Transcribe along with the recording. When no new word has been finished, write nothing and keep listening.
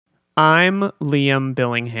I'm Liam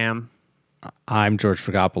Billingham. I'm George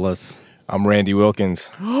Fragopoulos. I'm Randy Wilkins.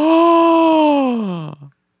 Oh,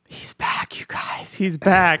 he's back, you guys. He's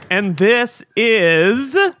back. And this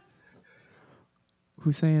is...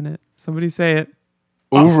 Who's saying it? Somebody say it.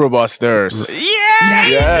 Oeuvre Busters.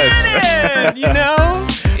 Yes! You know,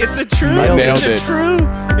 it's a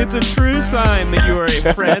true sign that you are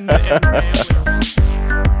a friend and family.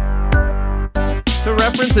 To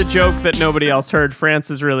reference a joke that nobody else heard,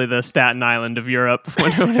 France is really the Staten Island of Europe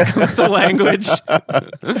when it comes to language. I'm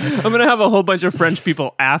going to have a whole bunch of French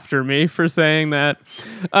people after me for saying that.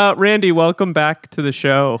 Randy, welcome back to the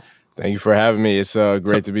show. Thank you for having me. It's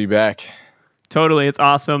great to be back. Totally, it's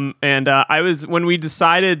awesome. And when we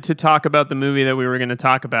decided to talk about the movie that we were going to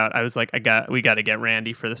talk about, I was like, we got to get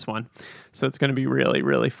Randy for this one. So it's going to be really,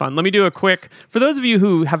 really fun. Let me do a quick, for those of you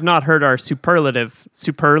who have not heard our superb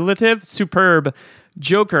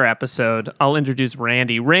Joker episode, I'll introduce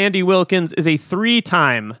Randy. Randy Wilkins is a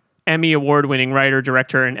 3-time Emmy Award-winning writer,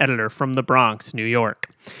 director, and editor from the Bronx, New York.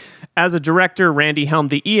 As a director, Randy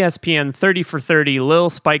helmed the ESPN 30 for 30 Lil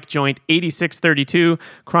Spike joint 86-32,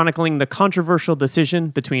 chronicling the controversial decision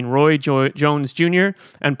between Roy Jones Jr.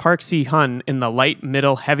 and Park Si-hun in the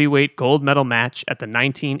light-middle heavyweight gold medal match at the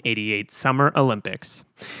 1988 Summer Olympics.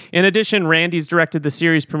 In addition, Randy's directed the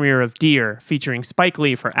series premiere of Deer, featuring Spike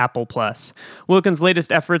Lee for Apple+. Wilkins'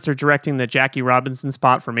 latest efforts are directing the Jackie Robinson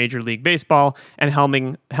spot for Major League Baseball and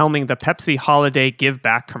helming the Pepsi Holiday Give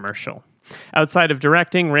Back commercial. Outside of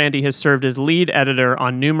directing, Randy has served as lead editor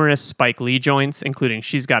on numerous Spike Lee joints, including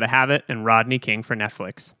She's Gotta Have It and Rodney King for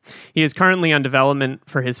Netflix. He is currently on development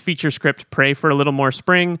for his feature script Pray for a Little More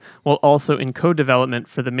Spring, while also in co-development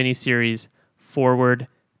for the miniseries Forward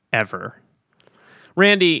Ever.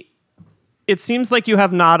 Randy, it seems like you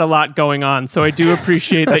have not a lot going on, so I do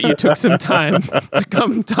appreciate that you took some time to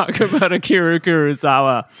come talk about Akira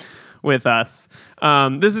Kurosawa with us.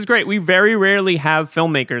 This is great. We very rarely have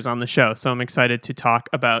filmmakers on the show, so I'm excited to talk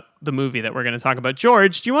about the movie that we're going to talk about.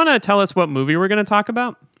 George, do you want to tell us what movie we're going to talk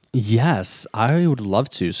about? Yes, I would love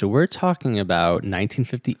to. So we're talking about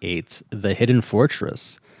 1958's The Hidden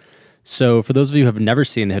Fortress. So for those of you who have never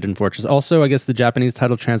seen The Hidden Fortress, also, I guess the Japanese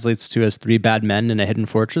title translates to as Three Bad Men in a Hidden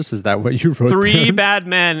Fortress. Is that what you wrote? Three Bad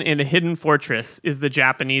Men in a Hidden Fortress is the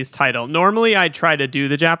Japanese title. Normally, I try to do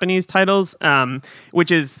the Japanese titles,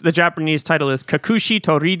 the Japanese title is Kakushi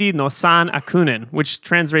Toridi no San Akunin, which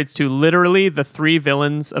translates to literally the three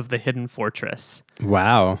villains of the Hidden Fortress.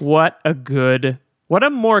 Wow. What a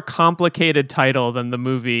more complicated title than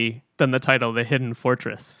the title The Hidden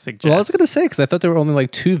Fortress suggests. Well, I was going to say, because I thought there were only like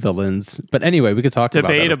 2 villains. But anyway, we could talk about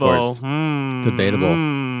that, of course. Debatable.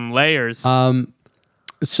 Layers.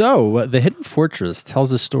 So, The Hidden Fortress tells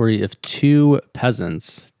the story of 2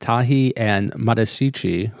 peasants, Tahi and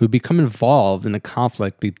Madashichi, who become involved in a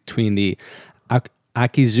conflict between the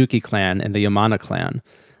Akizuki clan and the Yamana clan.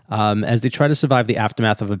 As they try to survive the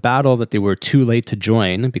aftermath of a battle that they were too late to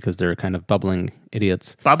join because they're kind of bubbling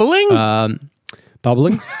idiots. Bubbling?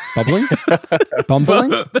 Bumbling?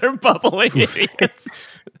 They're bubbling idiots.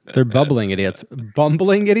 They're bubbling idiots.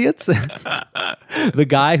 Bumbling idiots? The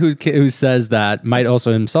guy who says that might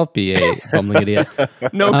also himself be a bumbling idiot.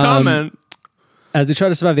 No comment. As they try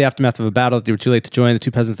to survive the aftermath of a battle that they were too late to join, the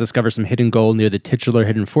 2 peasants discover some hidden gold near the titular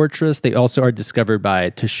hidden fortress. They also are discovered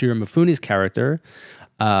by Toshiro Mifune's character,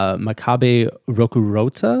 Makabe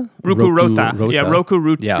Rokurota? Rokurota. Yeah,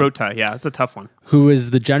 Rokurota. Yeah, it's a tough one. Who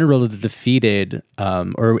is the general of the defeated,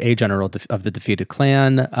 or a general of the defeated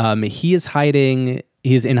clan. He is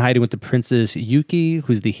in hiding with the Princess Yuki,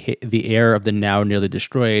 who's the heir of the now nearly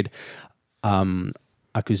destroyed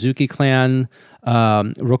Akizuki clan.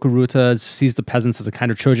 Rokuruta sees the peasants as a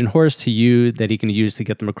kind of Trojan horse that he can use to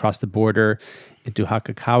get them across the border into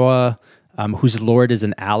Hakakawa, whose lord is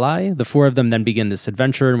an ally. The 4 of them then begin this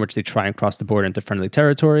adventure in which they try and cross the border into friendly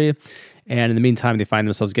territory. And in the meantime, they find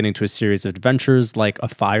themselves getting into a series of adventures like a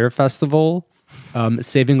fire festival,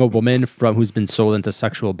 saving a woman who's been sold into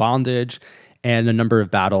sexual bondage, and a number of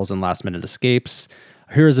battles and last-minute escapes.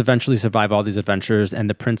 Heroes eventually survive all these adventures, and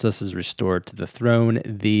the princess is restored to the throne.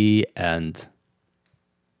 The end.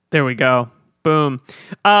 There we go. Boom.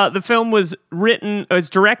 The film was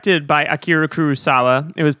directed by Akira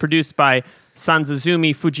Kurosawa. It was produced by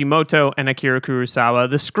Sanzazumi Fujimoto and Akira Kurosawa.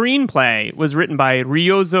 The screenplay was written by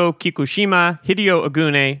Ryozo Kikushima, Hideo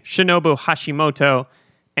Ogune, Shinobu Hashimoto,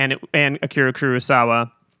 and Akira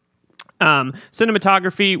Kurosawa.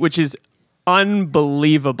 Cinematography, which is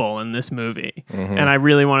unbelievable in this movie, and I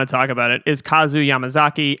really want to talk about it, is Kazu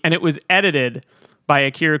Yamazaki, and it was edited by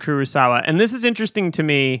Akira Kurosawa. And this is interesting to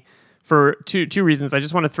me for two reasons. I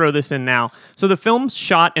just want to throw this in now. So the film's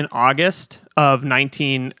shot in August of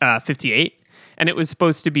 1958. And it was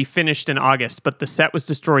supposed to be finished in August, but the set was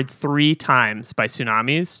destroyed 3 times by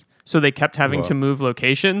tsunamis. So they kept having to move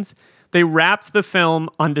locations. They wrapped the film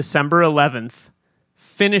on December 11th,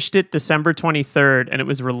 finished it December 23rd, and it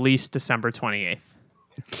was released December 28th.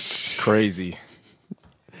 Crazy.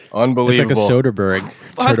 Unbelievable. It's like a Soderbergh.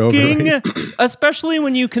 Fucking, especially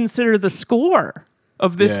when you consider the score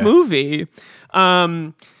of this movie.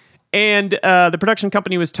 And the production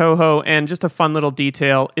company was Toho, and just a fun little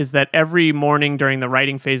detail is that every morning during the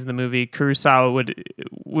writing phase of the movie, Kurosawa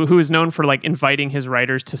who is known for like inviting his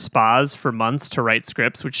writers to spas for months to write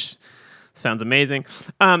scripts, which sounds amazing.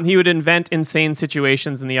 He would invent insane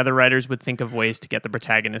situations, and the other writers would think of ways to get the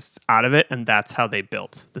protagonists out of it, and that's how they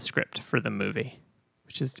built the script for the movie,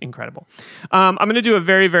 which is incredible. I'm going to do a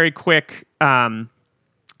very, very quick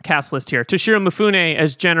cast list here. Toshiro Mifune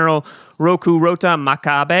as General Rokurota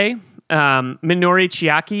Makabe, Minoru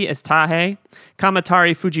Chiaki as Tahe,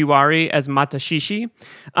 Kamatari Fujiwara as Matashishi,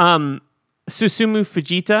 Susumu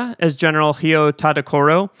Fujita as General Hyo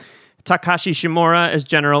Tadakoro, Takashi Shimura as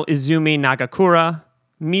General Izumi Nagakura,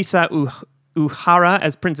 Misa Uehara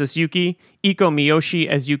as Princess Yuki, Iko Miyoshi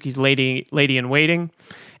as Yuki's lady-in-waiting,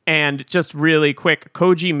 and just really quick,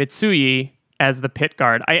 Koji Mitsui as the pit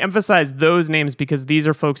guard. I emphasize those names because these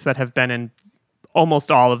are folks that have been in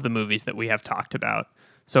almost all of the movies that we have talked about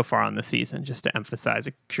so far on the season, just to emphasize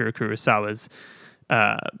Akira Kurosawa's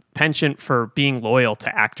penchant for being loyal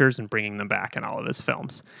to actors and bringing them back in all of his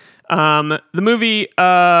films. The movie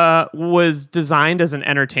was designed as an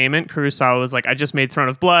entertainment. Kurosawa was like, I just made Throne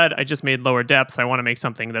of Blood. I just made Lower Depths. I want to make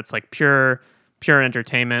something that's like pure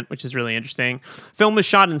entertainment, which is really interesting. Film was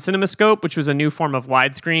shot in CinemaScope, which was a new form of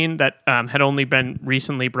widescreen that had only been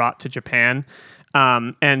recently brought to Japan.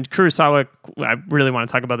 And Kurosawa, I really want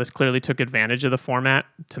to talk about this, clearly took advantage of the format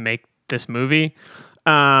to make this movie.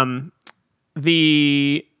 The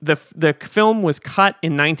film was cut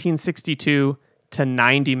in 1962 to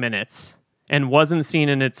 90 minutes and wasn't seen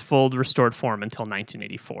in its full restored form until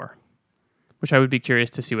 1984. Which I would be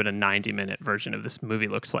curious to see what a 90-minute version of this movie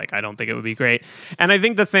looks like. I don't think it would be great. And I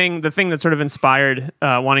think the thing that sort of inspired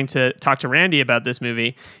wanting to talk to Randy about this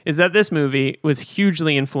movie is that this movie was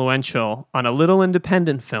hugely influential on a little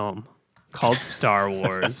independent film called Star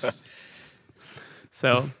Wars.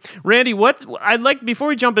 So, Randy, before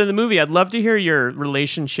we jump into the movie, I'd love to hear your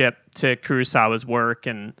relationship to Kurosawa's work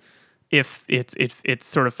and if it's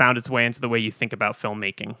sort of found its way into the way you think about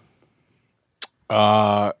filmmaking.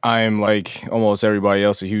 I'm like almost everybody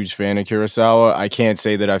else a huge fan of Kurosawa. I can't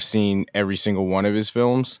say that I've seen every single one of his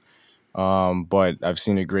films, but I've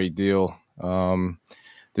seen a great deal.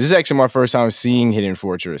 This is actually my first time seeing Hidden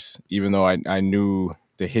Fortress, even though I knew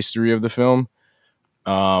the history of the film.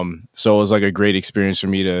 So it was like a great experience for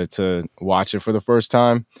me to watch it for the first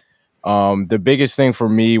time. The biggest thing for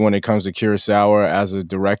me when it comes to Kurosawa as a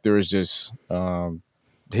director is just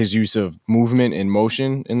his use of movement and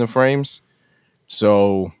motion in the frames.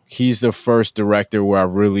 So he's the first director where I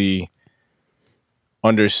really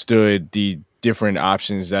understood the different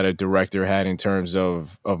options that a director had in terms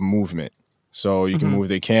of movement. So you can move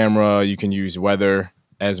the camera, you can use weather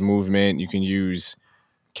as movement, you can use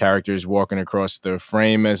characters walking across the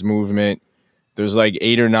frame as movement. There's like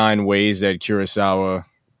 8 or 9 ways that Kurosawa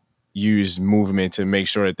used movement to make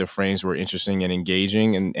sure that the frames were interesting and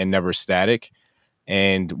engaging and never static.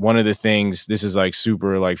 And one of the things, this is like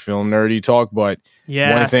super like film nerdy talk, but do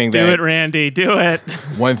it, Randy, do it.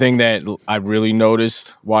 One thing that I really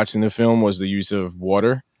noticed watching the film was the use of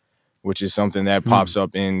water, which is something that pops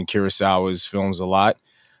up in Kurosawa's films a lot.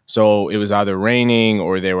 So it was either raining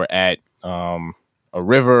or they were at a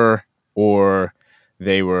river or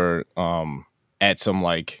they were at some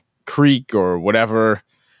like creek or whatever.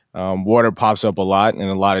 Water pops up a lot in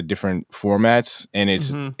a lot of different formats, and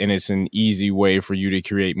it's an easy way for you to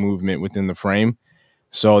create movement within the frame.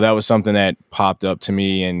 So that was something that popped up to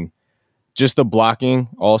me, and just the blocking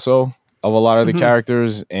also of a lot of the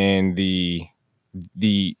characters and the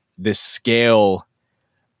scale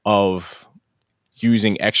of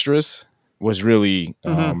using extras was really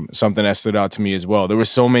something that stood out to me as well. There were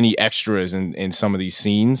so many extras in some of these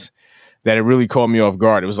scenes that it really caught me off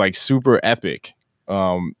guard. It was like super epic.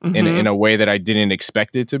 In a way that I didn't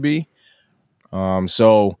expect it to be.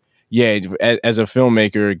 So yeah, as a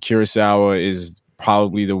filmmaker, Kurosawa is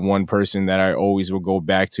probably the one person that I always will go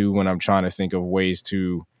back to when I'm trying to think of ways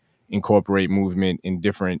to incorporate movement in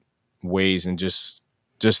different ways and just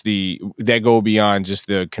that go beyond just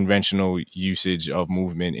the conventional usage of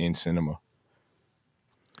movement in cinema.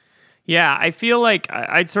 Yeah, I feel like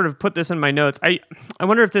I'd sort of put this in my notes. I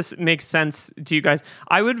wonder if this makes sense to you guys.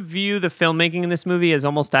 I would view the filmmaking in this movie as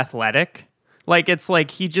almost athletic. Like, it's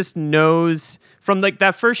like he just knows from like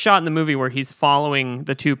that first shot in the movie where he's following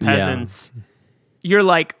the two peasants. You're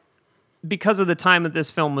like, because of the time that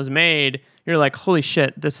this film was made, you're like, holy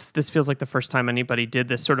shit, this feels like the first time anybody did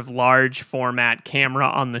this sort of large format camera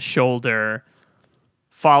on the shoulder,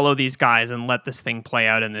 follow these guys and let this thing play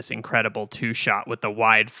out in this incredible 2-shot with the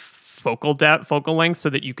wide focal length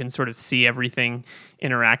so that you can sort of see everything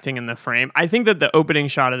interacting in the frame. I think that the opening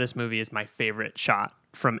shot of this movie is my favorite shot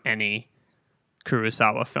from any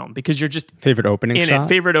Kurosawa film, because you're just favorite opening in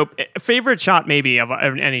shot? it. Favorite shot maybe of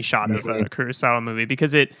any shot of a Kurosawa movie,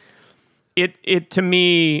 because it to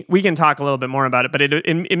me, we can talk a little bit more about it, but it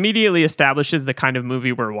immediately establishes the kind of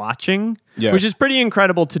movie we're watching, which is pretty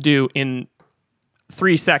incredible to do in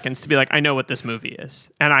 3 seconds, to be like, I know what this movie is,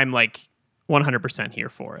 and I'm like 100% here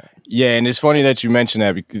for it. Yeah, and it's funny that you mentioned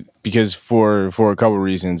that because for a couple of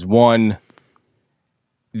reasons. One,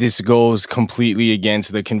 this goes completely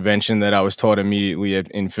against the convention that I was taught immediately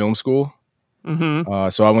in film school. Mm-hmm.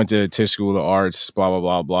 So I went to Tisch School of Arts, blah, blah,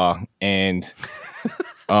 blah, blah. And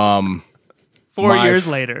 4 years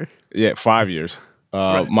later. Yeah, 5 years.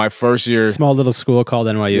 Right. My first year. Small little school called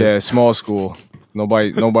NYU. Yeah, small school.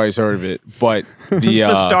 Nobody's heard of it. But it's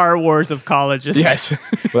the Star Wars of colleges. Yes.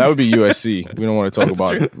 Well, that would be USC. We don't want to talk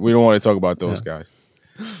about true. We don't want to talk about those guys.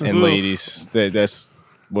 And ladies. That's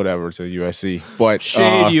whatever to USC. But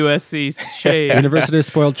shade USC. Shade. University of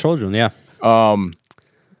Spoiled Children, yeah.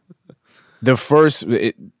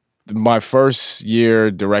 My first year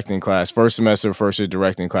directing class, first semester, first year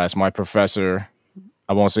directing class, my professor,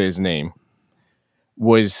 I won't say his name,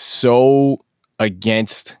 was so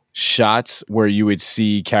against shots where you would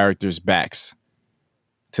see characters' backs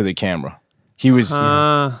to the camera.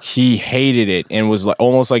 He hated it and was like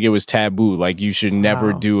almost like it was taboo, like you should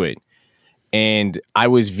never do it. And I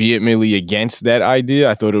was vehemently against that idea.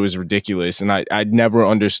 I thought it was ridiculous, and I'd never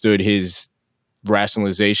understood his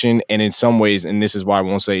rationalization. And in some ways, and this is why I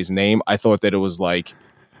won't say his name, I thought that it was like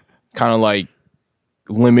kind of like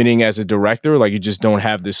limiting as a director, like you just don't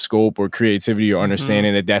have the scope or creativity or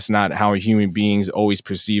understanding that that's not how human beings always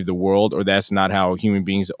perceive the world, or that's not how human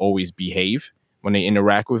beings always behave when they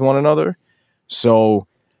interact with one another. So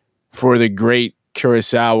for the great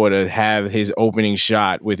Kurosawa to have his opening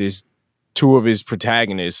shot with his two of his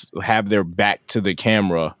protagonists have their back to the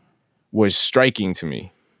camera was striking to me.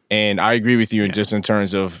 And I agree with you in just in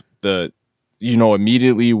terms of the,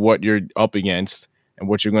 immediately what you're up against and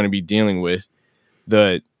what you're going to be dealing with.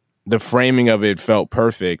 The framing of it felt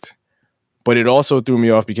perfect, but it also threw me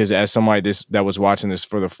off because as somebody that was watching this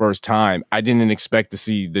for the first time, I didn't expect to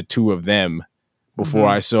see the two of them before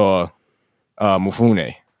I saw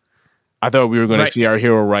Mifune. I thought we were going to see our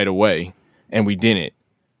hero right away, and we didn't.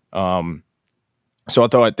 So I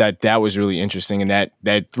thought that was really interesting, and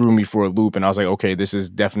that threw me for a loop. And I was like, okay, this is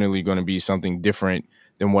definitely going to be something different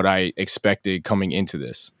than what I expected coming into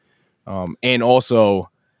this. And also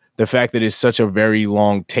the fact that it's such a very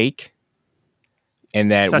long take,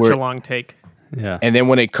 and that such a long take. Yeah. And then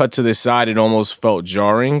when it cut to the side, it almost felt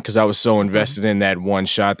jarring because I was so invested in that one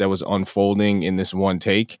shot that was unfolding in this one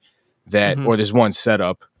take or this one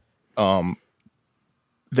setup.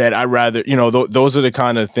 That I rather, those are the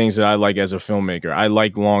kind of things that I like as a filmmaker. I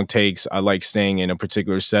like long takes. I like staying in a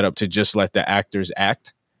particular setup to just let the actors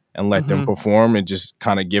act and let them perform and just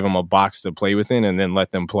kind of give them a box to play within and then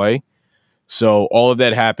let them play. So all of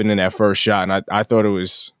that happened in that first shot, and I thought it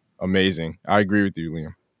was amazing. I agree with you,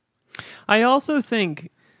 Liam. I also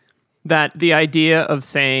think that the idea of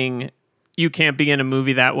saying you can't be in a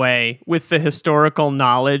movie that way with the historical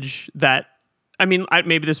knowledge that,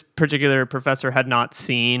 maybe this particular professor had not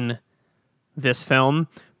seen this film,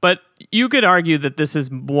 but you could argue that this is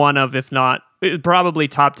one of, if not, probably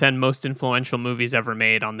top 10 most influential movies ever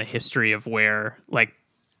made on the history of where,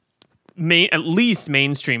 at least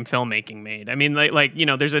mainstream filmmaking made.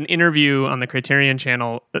 There's an interview on the Criterion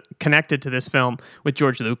Channel connected to this film with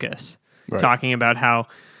George Lucas, talking about how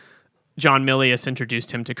John Milius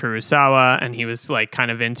introduced him to Kurosawa, and he was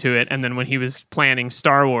kind of into it. And then when he was planning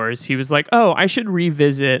Star Wars, he was like, "Oh, I should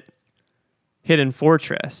revisit Hidden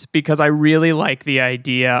Fortress because I really like the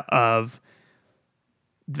idea of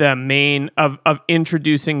of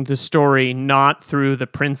introducing the story not through the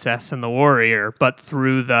princess and the warrior, but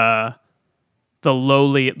through the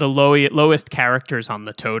lowest characters on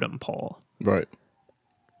the totem pole." Right.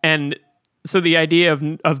 And so the idea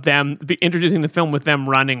of them introducing the film with them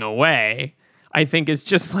running away, I think, is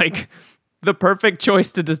just the perfect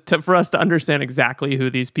choice for us to understand exactly who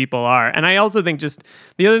these people are. And I also think just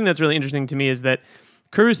the other thing that's really interesting to me is that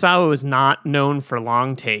Kurosawa was not known for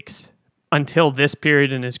long takes until this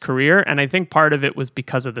period in his career. And I think part of it was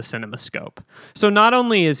because of the CinemaScope. So not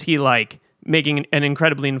only is he making an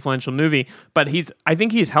incredibly influential movie. But I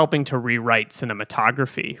think he's helping to rewrite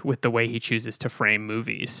cinematography with the way he chooses to frame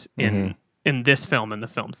movies in this film and the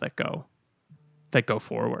films that go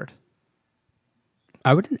forward.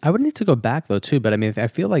 I would need to go back though too, but I mean, I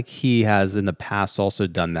feel like he has in the past also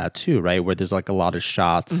done that too, right? Where there's like a lot of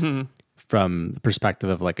shots from the perspective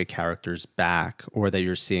of like a character's back, or that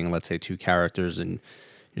you're seeing, let's say, two characters, and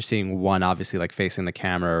you're seeing one obviously like facing the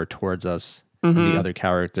camera or towards us, and the other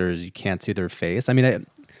characters you can't see their face. I mean,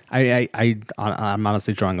 I'm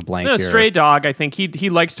honestly drawing a blank here. Stray Dog, I think he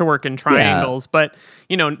likes to work in triangles, but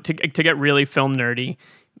to get really film nerdy.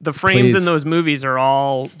 The frames in those movies they're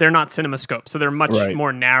not CinemaScope, so they're much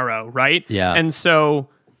more narrow, right? Yeah. And so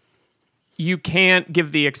you can't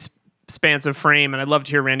give the expansive frame, and I'd love to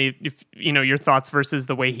hear, Randy, if your thoughts versus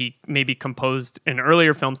the way he maybe composed in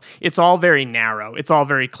earlier films. It's all very narrow. It's all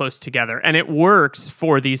very close together. And it works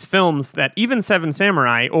for these films that even Seven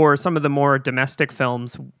Samurai or some of the more domestic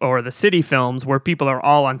films or the city films where people are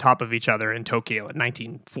all on top of each other in Tokyo in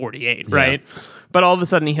 1948, right? But all of a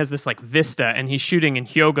sudden he has this like vista, and he's shooting in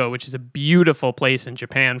Hyogo, which is a beautiful place in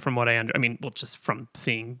Japan from what just from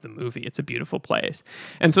seeing the movie, it's a beautiful place.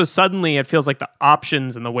 And so suddenly it feels like the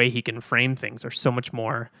options and the way he can frame things are so much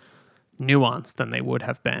more nuanced than they would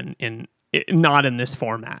have been not in this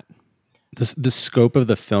format. The scope of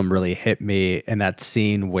the film really hit me in that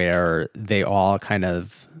scene where they all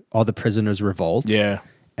the prisoners revolt. Yeah.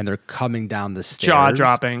 And they're coming down the stairs. Jaw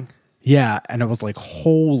dropping. Yeah, and it was like,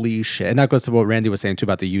 holy shit. And that goes to what Randy was saying too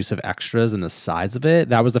about the use of extras and the size of it.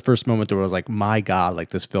 That was the first moment where I was like, my God, like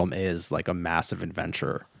this film is like a massive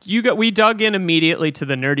adventure. We dug in immediately to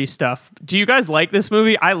the nerdy stuff. Do you guys like this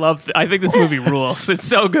movie? I think this movie rules. It's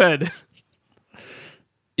so good.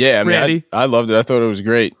 Yeah, I mean, Randy? I loved it. I thought it was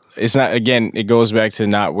great. It's not, again, it goes back to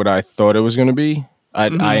not what I thought it was going to be.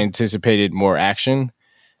 I anticipated more action,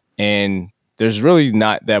 and there's really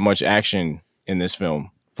not that much action in this film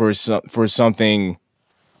for something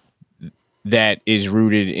that is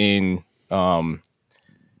rooted in,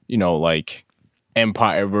 like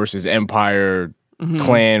empire versus empire,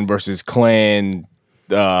 clan versus clan,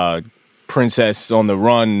 princess on the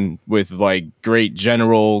run with like great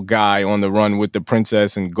general guy on the run with the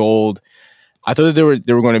princess and gold. I thought that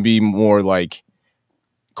there were going to be more like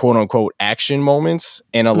quote unquote action moments,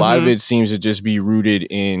 and a lot of it seems to just be rooted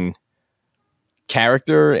in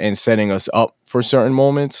character and setting us up for certain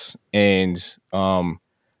moments, and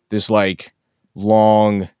this like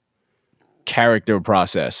long character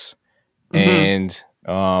process and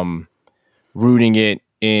rooting it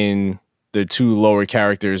in the two lower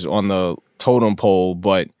characters on the totem pole,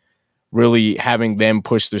 but really having them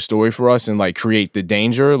push the story for us and like create the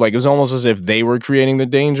danger. Like it was almost as if they were creating the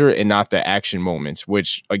danger and not the action moments,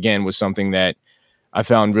 which again was something that I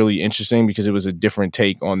found really interesting because it was a different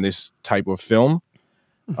take on this type of film.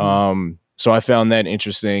 So I found that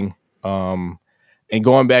interesting. And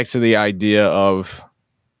going back to the idea of,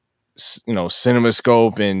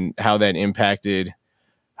 CinemaScope and how that impacted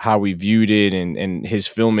how we viewed it and his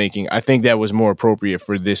filmmaking, I think that was more appropriate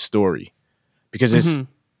for this story because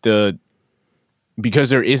because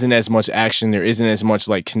there isn't as much action, there isn't as much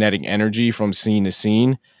like kinetic energy from scene to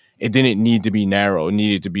scene. It didn't need to be narrow. It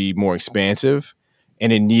needed to be more expansive,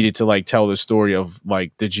 and it needed to like tell the story of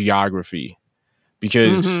like the geography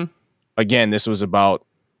because again, this was about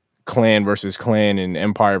clan versus clan and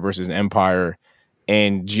empire versus empire,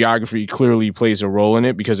 and geography clearly plays a role in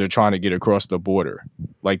it because they're trying to get across the border.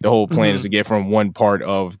 Like the whole plan is to get from one part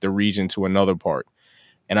of the region to another part.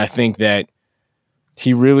 And I think that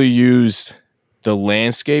he really used the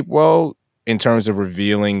landscape well in terms of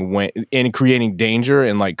revealing when and creating danger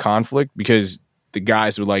and like conflict, because the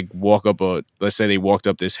guys would like let's say they walked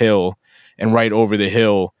up this hill, and right over the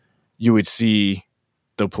hill you would see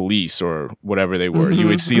the police or whatever they were. You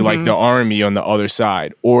would see like the army on the other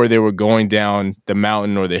side, or they were going down the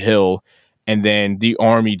mountain or the hill, and then the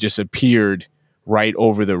army just appeared right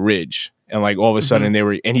over the ridge, and like all of a sudden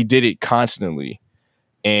and he did it constantly.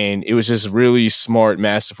 And it was just really smart,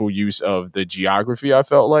 masterful use of the geography, I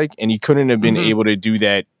felt like. And he couldn't have been able to do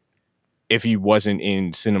that if he wasn't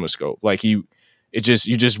in CinemaScope. Like you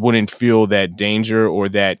just wouldn't feel that danger or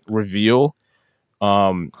that reveal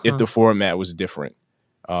if the format was different,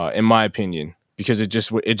 in my opinion. Because it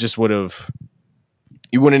just would have,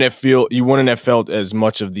 you wouldn't have felt as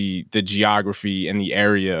much of the geography and the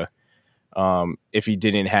area if he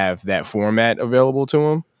didn't have that format available to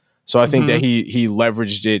him. So I think that he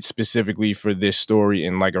leveraged it specifically for this story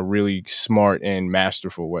in like a really smart and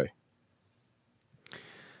masterful way.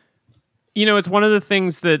 It's one of the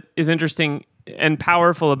things that is interesting and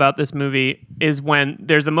powerful about this movie is when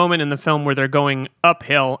there's a moment in the film where they're going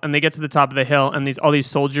uphill and they get to the top of the hill and all these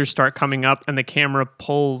soldiers start coming up and the camera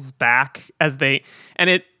pulls back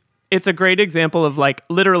it's a great example of like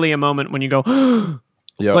literally a moment when you go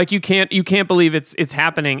Yep. like you can't believe it's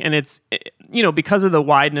happening, and it's because of the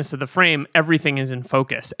wideness of the frame, everything is in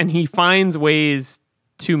focus, and he finds ways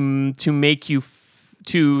to make you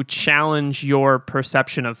to challenge your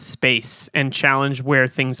perception of space and challenge where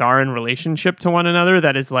things are in relationship to one another.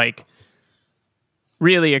 That is like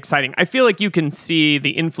really exciting. I feel like you can see the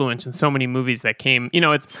influence in so many movies that came,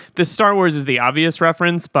 it's the Star Wars is the obvious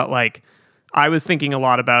reference, but like I was thinking a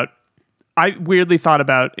lot about, I weirdly thought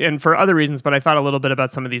about, and for other reasons, but I thought a little bit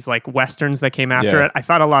about some of these like Westerns that came after it. I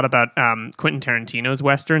thought a lot about Quentin Tarantino's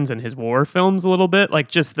Westerns and his war films a little bit, like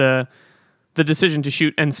just the decision to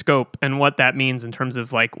shoot and scope and what that means in terms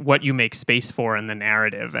of like what you make space for in the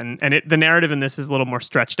narrative. And the narrative in this is a little more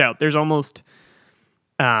stretched out. There's almost,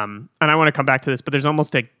 and I want to come back to this, but there's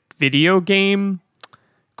almost a video game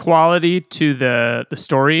quality to the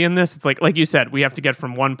story in this. It's like you said, we have to get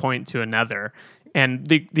from one point to another. And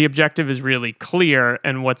the objective is really clear.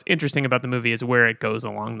 And what's interesting about the movie is where it goes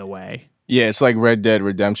along the way. Yeah, it's like Red Dead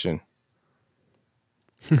Redemption.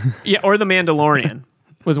 Yeah, or The Mandalorian.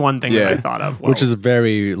 Was one thing that I thought of. Which is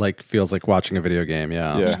very, like, feels like watching a video game,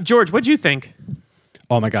 yeah. George, what'd you think?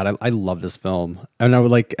 Oh my God, I love this film. And I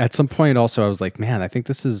would like, at some point also, I was like, man, I think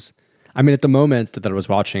this is, I mean, at the moment that I was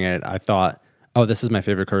watching it, I thought, oh, this is my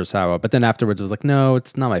favorite Kurosawa. But then afterwards, I was like, no,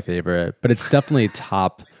 it's not my favorite. But it's definitely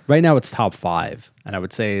right now it's top 5. And I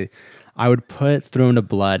would say, I would put Throne of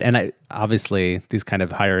Blood, and obviously these kind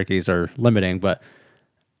of hierarchies are limiting, but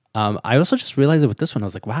I also just realized it with this one. I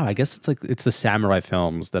was like, wow, I guess it's the samurai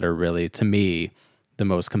films that are really, to me, the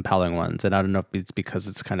most compelling ones. And I don't know if it's because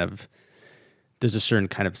it's kind of, there's a certain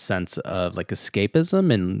kind of sense of like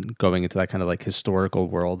escapism and going into that kind of like historical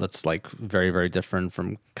world that's like very, very different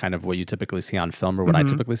from kind of what you typically see on film or what I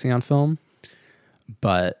typically see on film.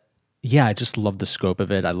 But yeah, I just love the scope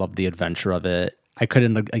of it. I love the adventure of it. I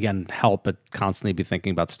couldn't, again, help but constantly be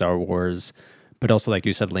thinking about Star Wars. But also, like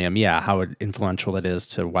you said, Liam, how influential it is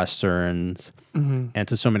to Westerns and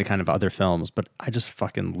to so many kind of other films. But I just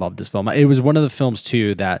fucking love this film. It was one of the films,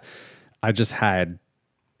 too, that I just had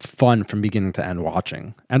fun from beginning to end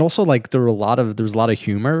watching. And also, like, there was a lot of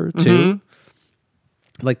humor, too.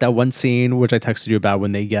 Like that one scene, which I texted you about,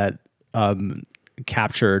 when they get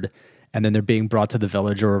captured and then they're being brought to the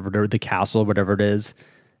village or the castle, whatever it is.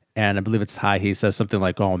 And I believe it's Ty. He says something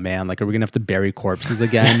like, "Oh man, like, are we gonna have to bury corpses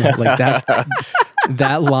again?" Like that.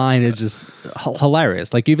 That line is just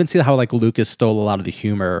hilarious. Like, you even see how like Lucas stole a lot of the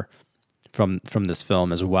humor from this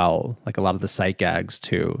film as well. Like a lot of the sight gags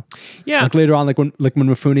too. Yeah. Like later on, like when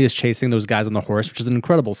Mifune is chasing those guys on the horse, which is an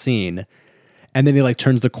incredible scene, and then he like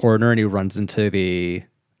turns the corner and he runs into the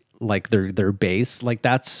like their base. Like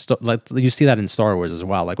that's like you see that in Star Wars as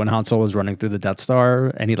well. Like when Han Solo is running through the Death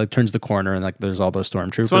Star and he like turns the corner and like there's all those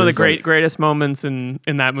stormtroopers. It's one of the greatest moments in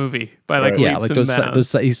that movie by like leaps and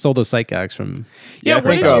bounds. He stole those sight gags from I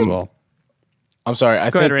think, as well. I'm sorry.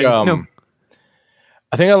 I think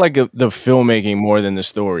I think I like the filmmaking more than the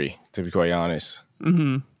story, to be quite honest.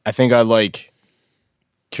 I think I like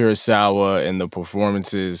Kurosawa and the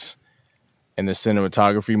performances and the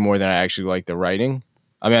cinematography more than I actually like the writing.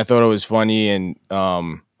 I mean, I thought it was funny and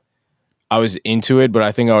I was into it, but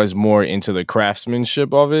I think I was more into the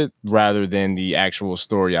craftsmanship of it rather than the actual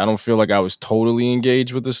story. I don't feel like I was totally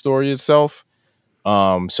engaged with the story itself.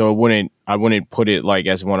 So I wouldn't put it like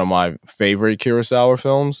as one of my favorite Kurosawa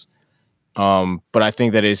films. But I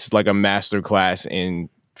think that it's like a masterclass in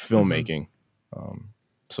filmmaking.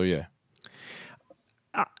 So yeah.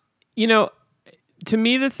 To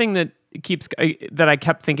me, the thing that that I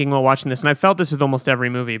kept thinking while watching this, and I felt this with almost every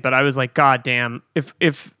movie, but I was like, God damn,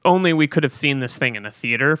 if only we could have seen this thing in a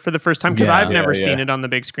theater for the first time, because I've never seen it on the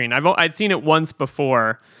big screen. I'd seen it once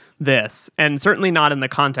before this, and certainly not in the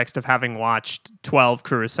context of having watched 12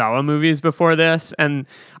 Kurosawa movies before this, and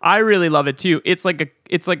I really love it too. It's like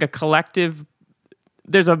a collective.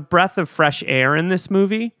 There's a breath of fresh air in this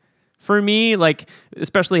movie for me, like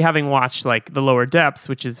especially having watched like The Lower Depths,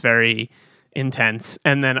 which is very intense,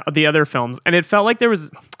 and then the other films, and it felt like there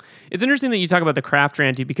was. It's interesting that you talk about the craft,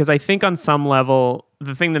 Randy, because I think on some level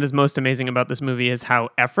the thing that is most amazing about this movie is how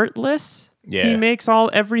effortless he makes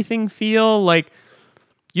everything feel. Like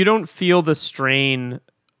you don't feel the strain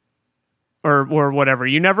or whatever.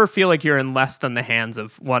 You never feel like you're in less than the hands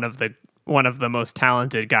of one of the most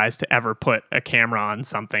talented guys to ever put a camera on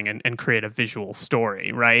something and create a visual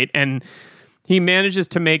story, right? And he manages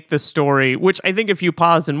to make the story, which I think if you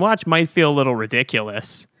pause and watch might feel a little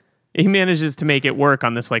ridiculous. He manages to make it work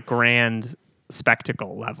on this like grand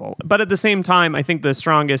spectacle level. But at the same time, I think the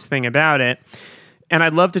strongest thing about it, and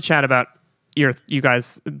I'd love to chat about you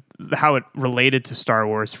guys, how it related to Star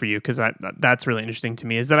Wars for you, because that's really interesting to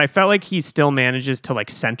me, is that I felt like he still manages to like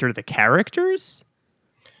center the characters.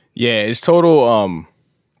 Yeah, it's total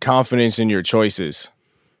confidence in your choices.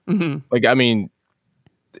 Like, I mean,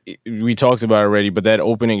 we talked about it already, but that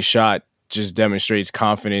opening shot just demonstrates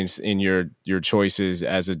confidence in your choices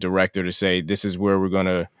as a director to say, this is where we're going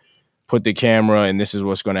to put the camera and this is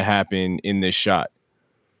what's going to happen in this shot.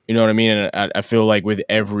 You know what I mean? And I feel like with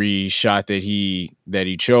every shot that he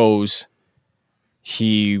chose,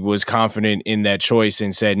 he was confident in that choice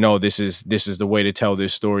and said, no, this is the way to tell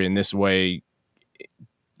this story in this way,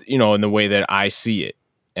 you know, in the way that I see it.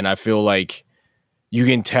 And I feel like you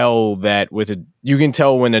can tell that you can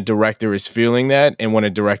tell when a director is feeling that and when a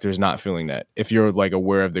director is not feeling that, if you're like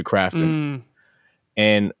aware of the craft.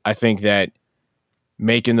 And I think that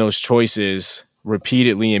making those choices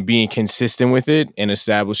repeatedly and being consistent with it and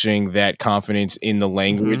establishing that confidence in the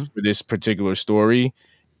language for this particular story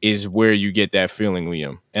is where you get that feeling,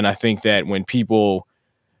 Liam. And I think that when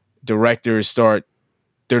directors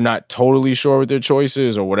they're not totally sure with their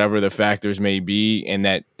choices or whatever the factors may be, and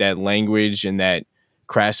that language and that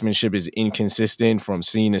craftsmanship is inconsistent from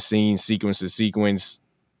scene to scene, sequence to sequence,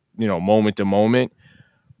 you know, moment to moment,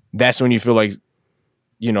 that's when you feel like,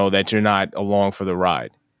 you know, that you're not along for the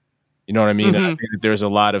ride. You know what I mean? And I think that there's a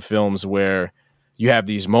lot of films where you have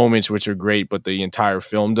these moments which are great, but the entire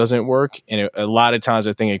film doesn't work. And a lot of times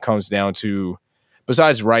I think it comes down to,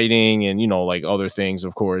 besides writing and, you know, like other things,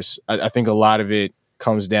 of course, I think a lot of it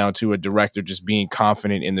comes down to a director just being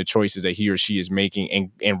confident in the choices that he or she is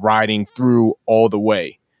making and riding through all the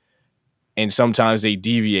way. And sometimes they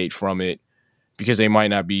deviate from it because they might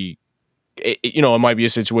not be, you know, it might be a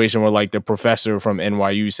situation where like the professor from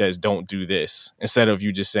NYU says, don't do this, instead of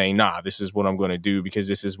you just saying, nah, this is what I'm going to do because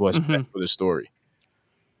this is what's best for the story.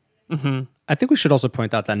 I think we should also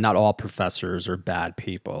point out that not all professors are bad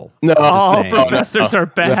people. No, all professors are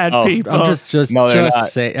bad people. I'm just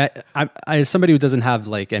saying. I as somebody who doesn't have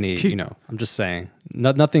like any, you know, I'm just saying.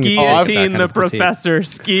 Nothing. Guillotine the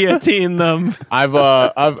professors. Guillotine them.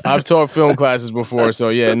 I've taught film classes before, so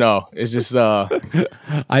yeah, no, it's just.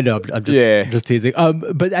 I know. I'm just teasing.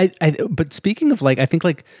 But speaking of like, I think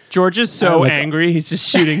like George is so angry, he's just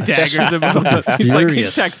shooting daggers at both. He's like,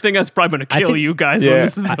 he's texting us, probably going to kill you guys when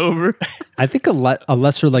this is over. I think a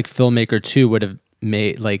lesser like filmmaker too would have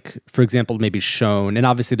made, like, for example, maybe shown, and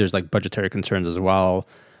obviously there's like budgetary concerns as well.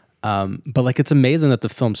 But like, it's amazing that the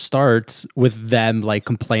film starts with them like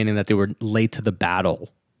complaining that they were late to the battle.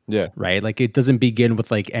 Yeah. Right. Like, it doesn't begin with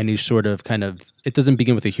like any sort of it doesn't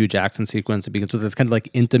begin with a huge action sequence. It begins with this kind of like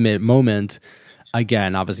intimate moment.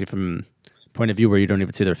 Again, obviously from point of view where you don't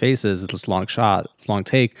even see their faces, it's this long shot, long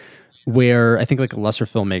take, where I think like a lesser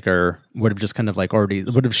filmmaker would have just kind of like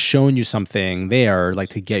would have shown you something there, like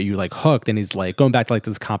to get you like hooked. And he's like going back to like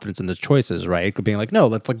this confidence in his choices, right? Being like, no,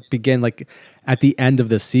 let's like begin like at the end of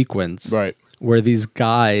this sequence, right, where these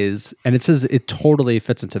guys, and it says it totally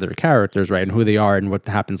fits into their characters, right, and who they are and what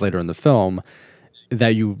happens later in the film,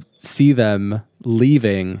 that you see them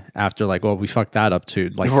leaving after like, well, we fucked that up too,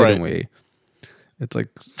 like, didn't we? It's like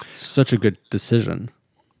such a good decision.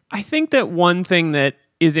 I think that one thing that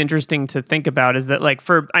is interesting to think about is that, like,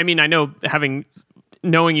 I know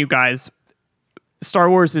knowing you guys,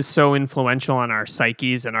 Star Wars is so influential on our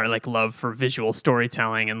psyches and our like love for visual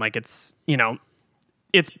storytelling, and like it's, you know,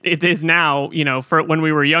 it is now, you know, for when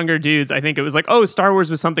we were younger dudes, I think it was like, oh, Star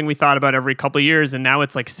Wars was something we thought about every couple of years, and now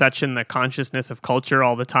it's like such in the consciousness of culture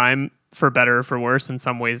all the time, for better or for worse. In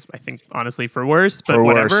some ways, I think honestly for worse, but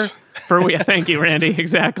whatever. Thank you, Randy.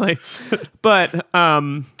 Exactly. But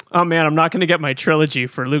oh man, I'm not going to get my trilogy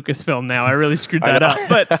for Lucasfilm now. I really screwed that up.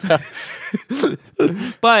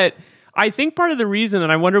 But I think part of the reason,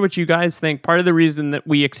 and I wonder what you guys think, part of the reason that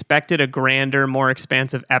we expected a grander, more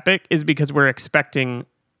expansive epic is because we're expecting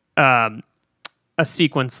a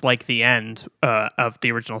sequence like the end of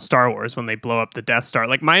the original Star Wars when they blow up the Death Star.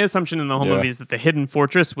 Like, my assumption in the whole movie is that the hidden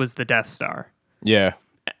fortress was the Death Star. Yeah.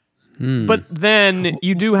 But then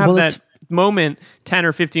you do have that moment 10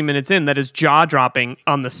 or 15 minutes in that is jaw-dropping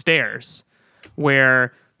on the stairs,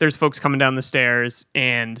 where there's folks coming down the stairs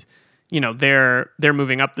and, you know, they're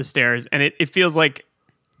moving up the stairs, and it feels like,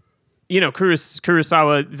 you know,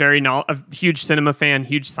 Kurosawa, a huge cinema fan,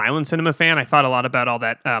 huge silent cinema fan. I thought a lot about all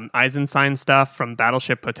that Eisenstein stuff from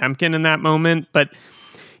Battleship Potemkin in that moment, but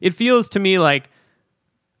it feels to me like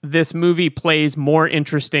this movie plays more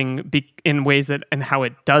interesting in ways that, and how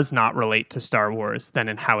it does not relate to Star Wars than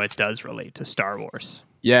in how it does relate to Star Wars.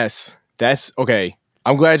 Yes, that's okay.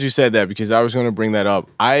 I'm glad you said that because I was going to bring that up.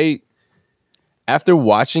 after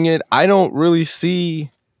watching it, I don't really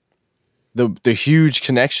see the huge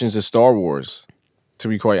connections to Star Wars, to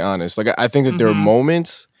be quite honest. Like I think that there are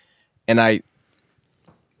moments, and I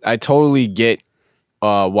totally get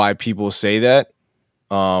why people say that.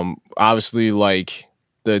 Obviously, like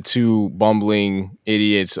the two bumbling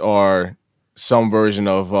idiots are some version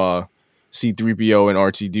of C-3PO and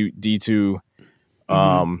R2-D2.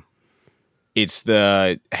 It's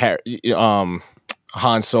the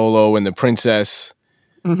Han Solo and the princess.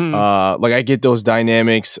 Like I get those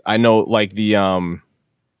dynamics. I know like the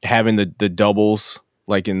having the doubles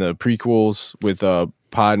like in the prequels with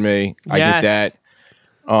Padme. I get that.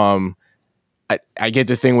 I get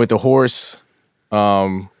the thing with the horse.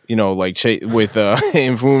 You know, like with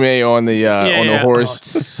Mifune on the horse.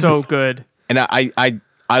 Oh, it's so good. And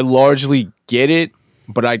I largely get it,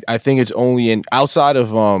 but I think it's only outside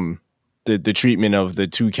of the treatment of the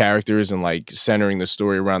two characters and like centering the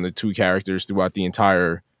story around the two characters throughout the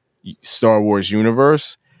entire Star Wars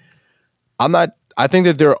universe. I think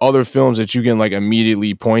that there are other films that you can like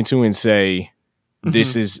immediately point to and say,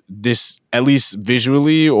 this is at least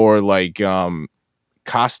visually or like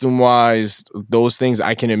costume wise, those things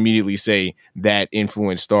I can immediately say that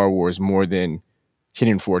influenced Star Wars more than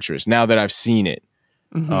Hidden Fortress now that I've seen it.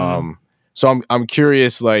 So I'm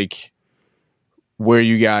curious, like, where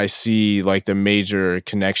you guys see like the major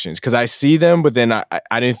connections, because I see them, but then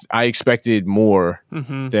I expected more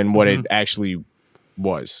than what it actually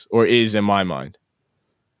was or is in my mind.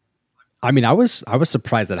 I mean, I was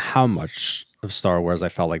surprised at how much of Star Wars I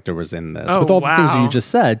felt like there was in this, with all the things that you just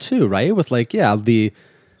said too, right? With like, yeah, the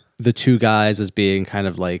two guys as being kind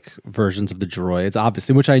of like versions of the droids,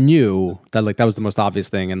 obviously, which I knew that like that was the most obvious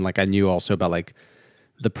thing, and like I knew also about like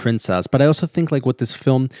the princess. But I also think like what this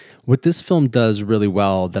film does really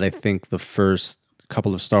well, that I think the first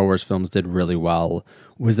couple of Star Wars films did really well,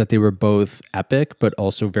 was that they were both epic but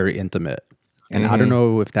also very intimate. And I don't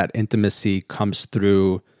know if that intimacy comes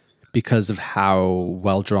through because of how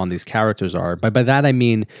well drawn these characters are. But by that I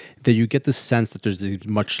mean that you get the sense that there's these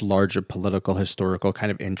much larger political, historical kind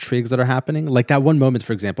of intrigues that are happening. Like that one moment,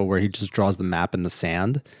 for example, where he just draws the map in the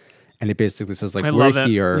sand, and it basically says like, we're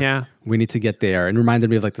here, we need to get there. And it reminded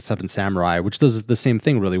me of like the Seven Samurai, which does the same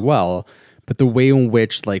thing really well. But the way in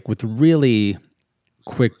which, like with really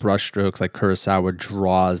quick brushstrokes, like Kurosawa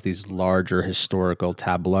draws these larger historical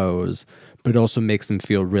tableaus, but also makes them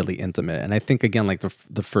feel really intimate. And I think, again, like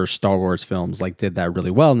the first Star Wars films like did that really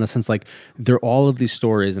well, in the sense like they're all of these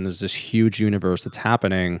stories and there's this huge universe that's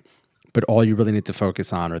happening, but all you really need to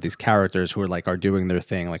focus on are these characters who are doing their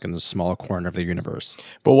thing like in this small corner of the universe.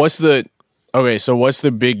 But what's the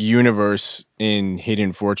big universe in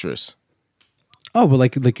Hidden Fortress? Oh, well,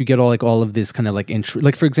 like you get all of this kind of like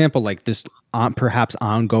like, for example, like this perhaps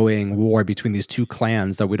ongoing war between these two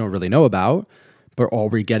clans that we don't really know about, but all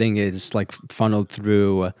we're getting is like funneled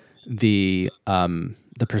through the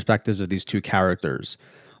perspectives of these two characters.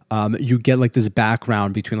 You get like this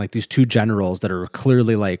background between like these two generals that are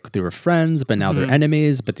clearly like they were friends, but now they're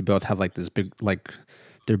enemies. But they both have like this big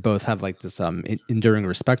they both have like this enduring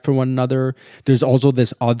respect for one another. There's also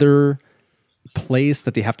this other place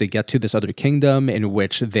that they have to get to, this other kingdom in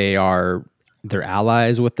which they're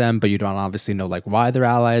allies with them, but you don't obviously know like why they're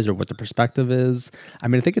allies or what the perspective is. I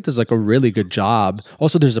mean, I think it does like a really good job.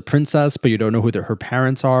 Also, there's a princess, but you don't know who her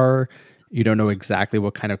parents are. You don't know exactly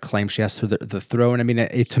what kind of claim she has to the throne. I mean,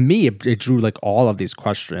 to me, it drew like all of these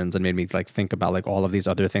questions and made me like think about like all of these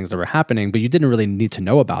other things that were happening, but you didn't really need to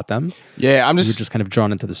know about them. Yeah, you were just kind of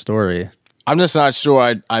drawn into the story. I'm just not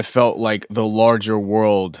sure I felt like the larger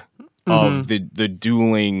world of the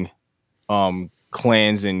dueling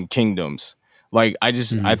clans and kingdoms. Like I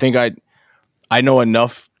think I know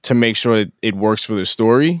enough to make sure that it works for the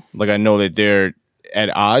story. Like I know that they're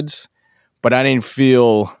at odds, but I didn't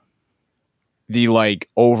feel the like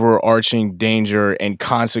overarching danger and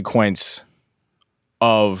consequence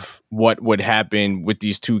of what would happen with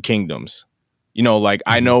these two kingdoms. You know, like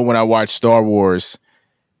I know when I watch Star Wars,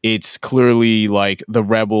 it's clearly like the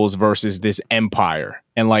rebels versus this empire,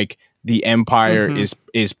 and like the empire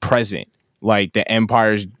is present. Like the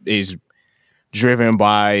empire is driven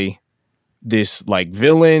by this like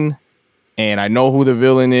villain, and I know who the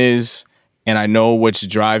villain is, and I know what's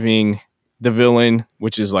driving the villain,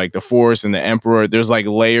 which is like the Force and the Emperor. There's like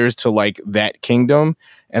layers to like that kingdom,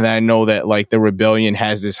 and then I know that like the rebellion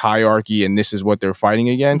has this hierarchy, and this is what they're fighting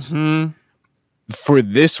against. For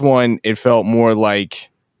this one, it felt more like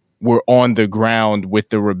we're on the ground with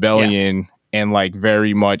the rebellion, and like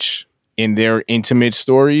very much in their intimate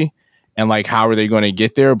story, and like how are they going to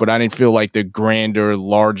get there. But I didn't feel like the grander,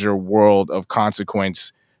 larger world of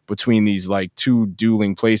consequence between these like two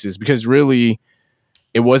dueling places, because really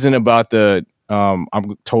it wasn't about the I'm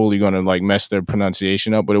totally gonna like mess their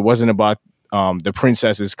pronunciation up, but it wasn't about the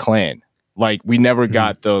princess's clan. Like we never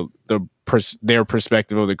got their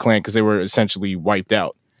perspective of the clan because they were essentially wiped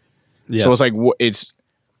out. Yeah. So it's like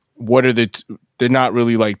what are they're not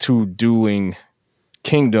really like two dueling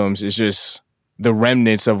kingdoms. It's just the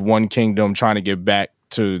remnants of one kingdom trying to get back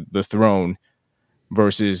to the throne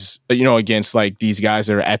versus, against like these guys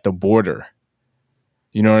that are at the border.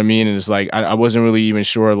 You know what I mean? And it's like I wasn't really even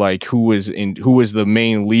sure like who was the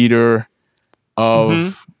main leader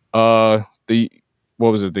of the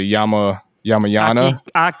Yamayana?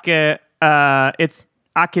 It's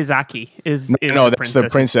Akizaki is no, that's the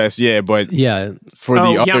princess. Yeah, but for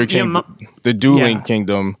the other kingdom, the dueling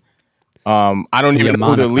kingdom, I don't even know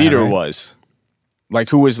who the leader was. Like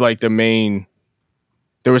who was like the main?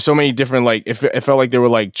 There were so many different like it felt like they were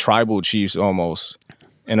like tribal chiefs almost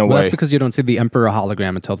in a way. That's because you don't see the Emperor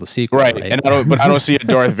hologram until the sequel, right? And I don't see a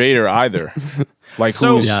Darth Vader either. Like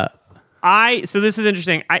who's? So this is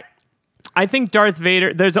interesting. I think Darth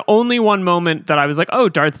Vader, there's only one moment that I was like, oh,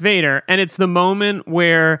 Darth Vader. And it's the moment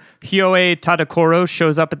where Hyoe Tadakoro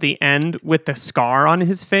shows up at the end with the scar on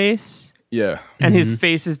his face. Yeah. And his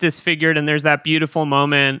face is disfigured. And there's that beautiful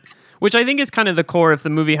moment, which I think is kind of the core. If the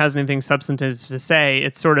movie has anything substantive to say,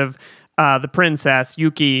 it's sort of the princess,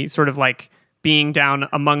 Yuki, sort of like being down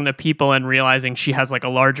among the people and realizing she has like a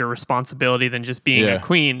larger responsibility than just being a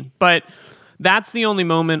queen. But that's the only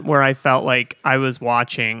moment where I felt like I was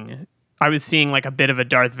seeing like a bit of a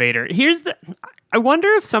Darth Vader. I wonder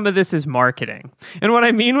if some of this is marketing. And what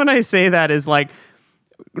I mean when I say that is like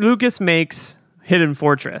Lucas makes Hidden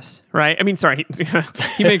Fortress, right? I mean, sorry,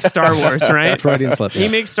 he makes Star Wars, right? Freudian slip. He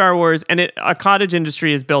makes Star Wars, and a cottage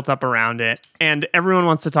industry is built up around it, and everyone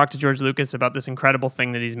wants to talk to George Lucas about this incredible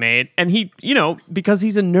thing that he's made. And he, because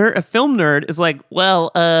he's a film nerd, is like,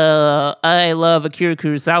 well, I love Akira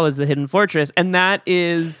Kurosawa's The Hidden Fortress, and that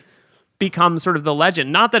is become sort of the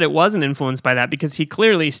legend. Not that it wasn't influenced by that, because he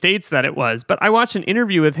clearly states that it was. But I watched an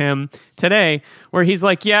interview with him today where he's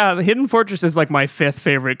like, yeah, The Hidden Fortress is like my 5th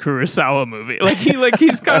favorite Kurosawa movie.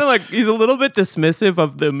 He's kind of like, he's a little bit dismissive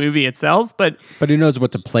of the movie itself, but he knows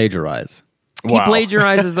what to plagiarize. He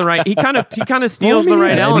plagiarizes the right. He kind of steals the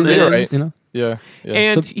right elements. Right. Yeah.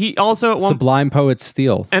 And he also sublime poets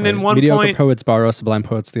steal. And in one mediocre point, poets borrow, sublime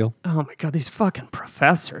poets steal. Oh my God, these fucking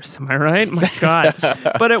professors! Am I right? My God.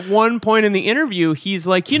 But at one point in the interview, he's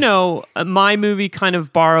like, my movie kind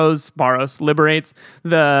of liberates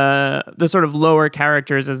the sort of lower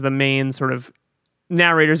characters as the main sort of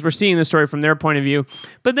narrators. We're seeing the story from their point of view.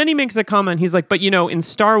 But then he makes a comment. He's like, but in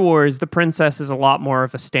Star Wars, the princess is a lot more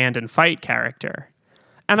of a stand and fight character.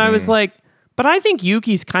 And I was like, but I think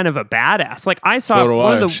Yuki's kind of a badass. Like I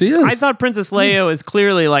saw she is. I thought Princess Leia is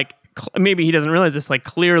clearly like maybe he doesn't realize this, like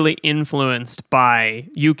clearly influenced by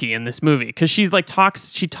Yuki in this movie, because she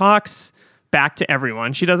talks back to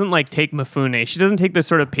everyone. She doesn't like take Mifune. She doesn't take this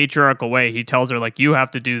sort of patriarchal way. He tells her like, you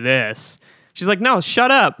have to do this. She's like, no,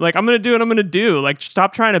 shut up. Like I'm gonna do what I'm gonna do. Like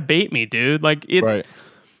stop trying to bait me, dude. Like it's. Right.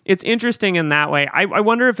 It's interesting in that way. I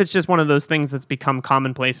wonder if it's just one of those things that's become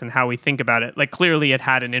commonplace in how we think about it. Like clearly it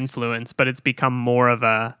had an influence, but it's become more of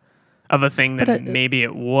a thing than maybe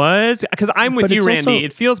it was. Because I'm with you, Randy.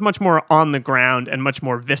 It feels much more on the ground and much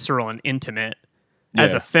more visceral and intimate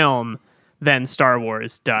as a film than Star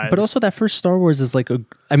Wars does. But also that first Star Wars is like the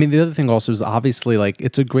other thing also is obviously like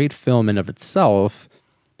it's a great film in of itself.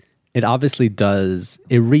 It obviously does.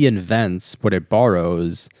 It reinvents what it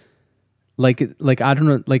borrows. Like I don't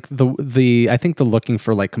know, like the I think the looking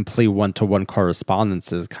for like complete one-to-one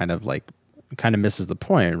correspondences kind of misses the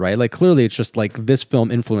point, right? Like clearly it's just like this film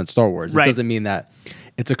influenced Star Wars. It doesn't mean that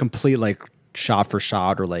it's a complete like shot for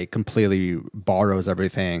shot or like completely borrows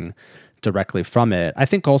everything directly from it. I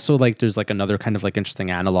think also like there's like another kind of like interesting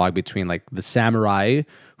analog between like the samurai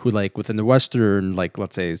who like within the Western, like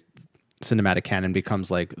let's say cinematic canon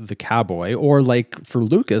becomes like the cowboy, or like for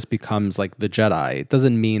Lucas becomes like the Jedi. It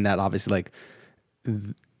doesn't mean that obviously like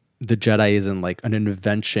the Jedi isn't like an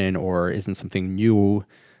invention or isn't something new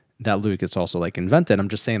that Lucas also like invented. I'm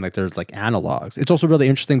just saying like there's like analogs. It's also really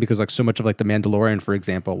interesting because like so much of like The Mandalorian, for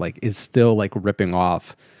example, like is still like ripping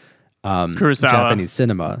off Kurosawa. Japanese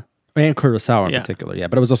cinema and Kurosawa in particular. Yeah,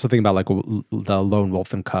 but I was also thinking about like the Lone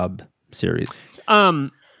Wolf and Cub series.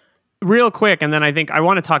 Real quick, and then I think I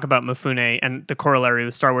want to talk about Mifune and the corollary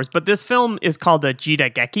with Star Wars, but this film is called a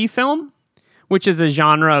Jidageki film, which is a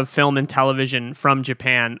genre of film and television from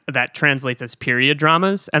Japan that translates as period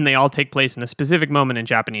dramas, and they all take place in a specific moment in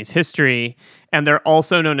Japanese history, and they're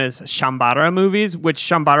also known as Shambara movies, which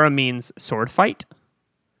Shambara means sword fight.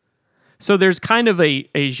 So there's kind of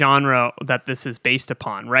a genre that this is based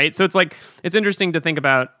upon, right? So it's interesting to think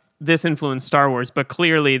about this influenced Star Wars, but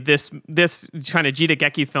clearly this kind of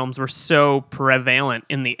Jidaigeki films were so prevalent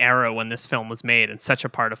in the era when this film was made and such a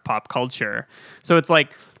part of pop culture. So it's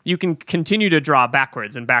like you can continue to draw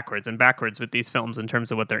backwards and backwards and backwards with these films in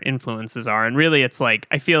terms of what their influences are. And really it's like,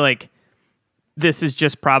 I feel like this is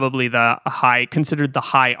just probably considered the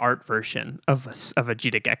high art version of a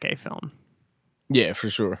Jidaigeki film. Yeah,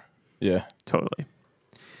 for sure. Yeah. Totally.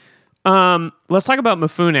 Let's talk about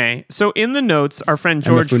Mifune. So in the notes, our friend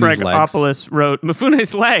George Fregopoulos wrote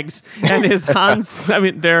Mifune's legs and his Hans. I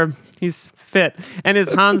mean, he's fit, and his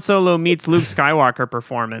Han Solo meets Luke Skywalker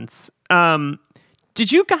performance.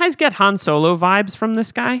 Did you guys get Han Solo vibes from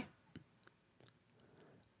this guy?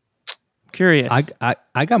 Curious.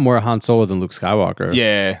 I got more Han Solo than Luke Skywalker.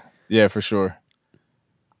 Yeah, for sure.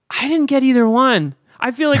 I didn't get either one. I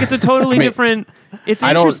feel like it's a totally different. It's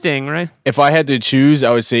interesting, right? If I had to choose,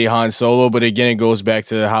 I would say Han Solo. But again, it goes back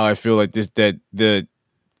to how I feel like the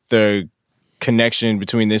connection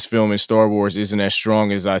between this film and Star Wars isn't as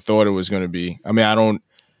strong as I thought it was going to be. I mean, I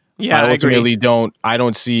ultimately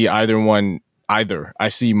don't see either one either. I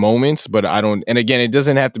see moments, but I don't. And again, it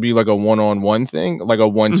doesn't have to be like a one-on-one thing, like a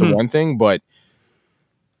one-to-one thing. But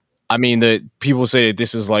I mean, the people say that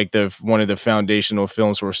this is like one of the foundational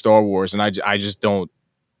films for Star Wars, and I just don't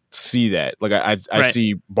see that. Like I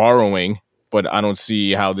see borrowing, but I don't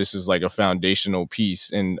see how this is like a foundational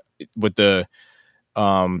piece. And with the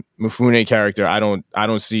Mifune character, I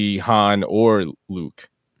don't see Han or Luke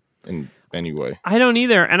in any way. I don't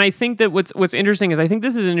either. And I think that what's interesting is I think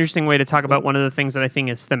this is an interesting way to talk about one of the things that I think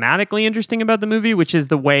is thematically interesting about the movie, which is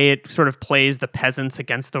the way it sort of plays the peasants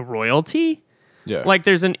against the royalty. Yeah. Like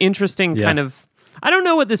there's an interesting kind of, I don't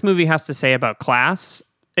know what this movie has to say about class,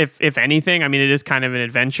 if anything. I mean, it is kind of an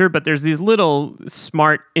adventure, but there's these little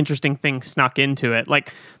smart, interesting things snuck into it.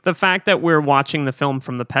 Like the fact that we're watching the film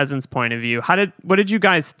from the peasant's point of view. What did you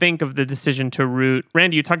guys think of the decision to root,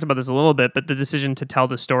 Randy, you talked about this a little bit, but the decision to tell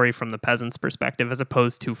the story from the peasant's perspective as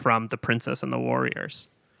opposed to from the princess and the warriors?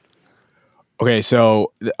 Okay,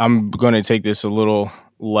 so I'm going to take this a little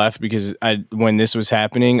left because when this was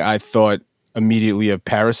happening, I thought immediately of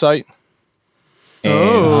Parasite.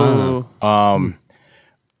 And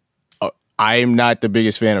I'm not the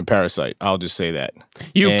biggest fan of Parasite. I'll just say that.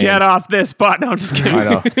 Get off this butt. No, I'm just kidding. I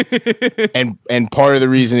know. and part of the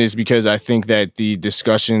reason is because I think that the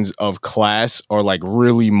discussions of class are like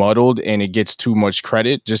really muddled and it gets too much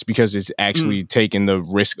credit just because it's actually taking the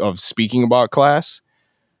risk of speaking about class.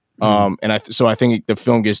 So I think the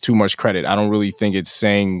film gets too much credit. I don't really think it's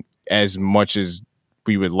saying as much as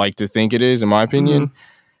we would like to think it is, in my opinion.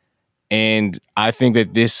 And I think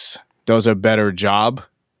that this does a better job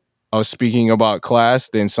of speaking about class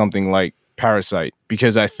than something like Parasite,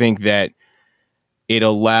 because I think that it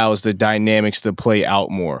allows the dynamics to play out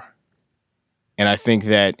more. And I think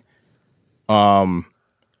that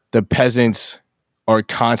the peasants are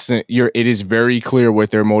constant. It is very clear what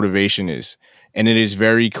their motivation is. And it is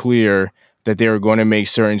very clear that they are going to make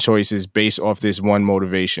certain choices based off this one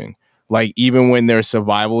motivation. Like, even when their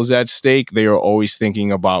survival is at stake, they are always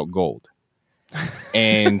thinking about gold.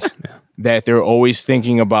 And that they're always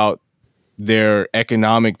thinking about their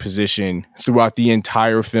economic position throughout the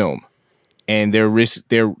entire film. And they're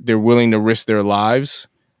willing to risk their lives.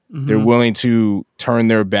 They're willing to turn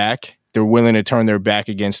their back. They're willing to turn their back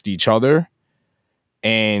against each other.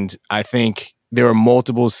 And I think there are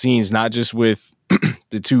multiple scenes, not just with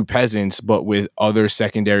the two peasants, but with other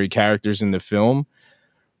secondary characters in the film,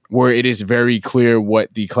 where it is very clear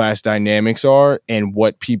what the class dynamics are and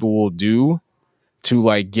what people will do to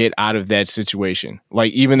like get out of that situation.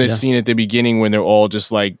 Like even the scene at the beginning when they're all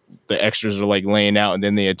just like the extras are like laying out and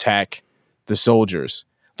then they attack the soldiers.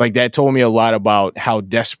 Like that told me a lot about how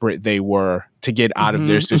desperate they were to get out of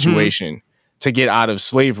their situation, to get out of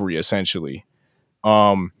slavery, essentially.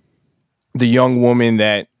 The young woman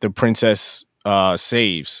that the princess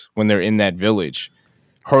saves when they're in that village,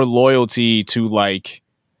 her loyalty to like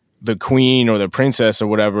the queen or the princess or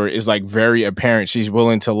whatever is like very apparent. She's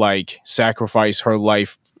willing to like sacrifice her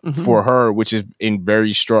life for her, which is in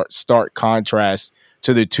very stark contrast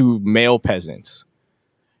to the two male peasants.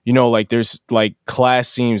 You know, like there's like class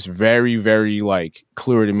seems very, very like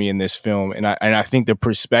clear to me in this film. And I think the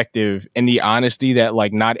perspective and the honesty that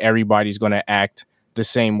like not everybody's going to act the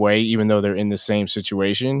same way, even though they're in the same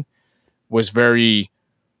situation, was very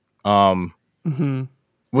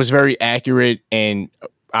accurate, and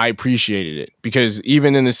I appreciated it because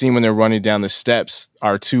even in the scene when they're running down the steps,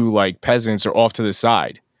 our two like peasants are off to the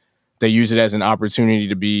side. They use it as an opportunity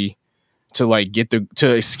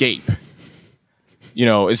to escape. You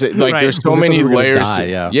know, is it like Right. there's so We thought many we were gonna layers.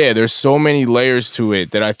 die, yeah. There's so many layers to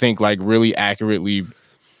it that I think like really accurately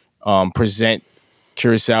present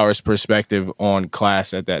Kurosawa's perspective on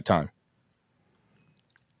class at that time.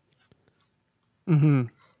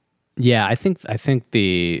 Yeah, I think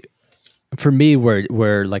for me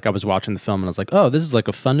where like I was watching the film and I was like, oh, this is like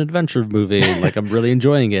a fun adventure movie. Like I'm really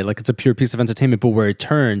enjoying it. Like it's a pure piece of entertainment. But where it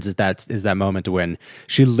turns is that moment when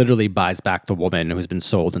she literally buys back the woman who's been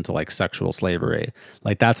sold into like sexual slavery.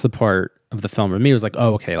 Like that's the part of the film for me. It was like,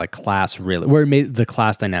 oh, okay, like class really where it made the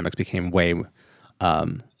class dynamics became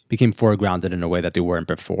became foregrounded in a way that they weren't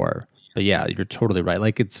before. But yeah, you're totally right.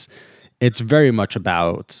 Like it's very much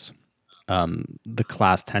about the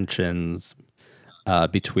class tensions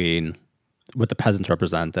between what the peasants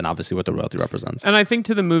represent and obviously what the royalty represents. And I think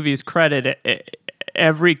to the movie's credit,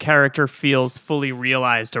 every character feels fully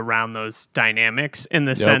realized around those dynamics in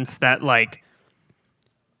the sense that, like,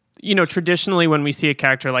 you know, traditionally when we see a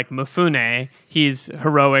character like Mifune, he's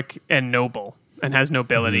heroic and noble and has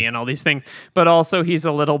nobility and all these things. But also he's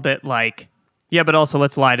a little bit like, yeah, but also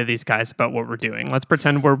let's lie to these guys about what we're doing. Let's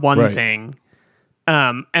pretend we're one thing.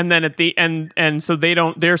 And then at the end, and so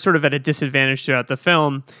they're sort of at a disadvantage throughout the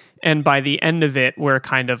film. And by the end of it, we're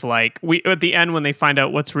kind of like, at the end, when they find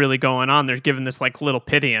out what's really going on, they're given this like little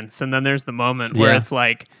pittance. And then there's the moment where it's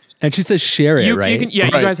like, and she says, share it, right?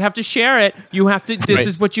 You guys have to share it. You have to, this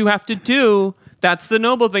is what you have to do. That's the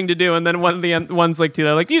noble thing to do. And then one's like,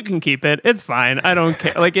 they're like, you can keep it. It's fine. I don't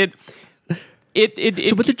care. Like it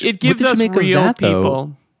gives us real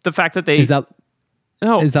people. The fact that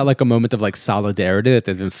is that like a moment of like solidarity that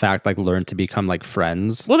they've in fact like learned to become like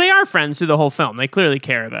friends? Well, they are friends through the whole film. They clearly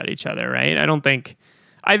care about each other, right?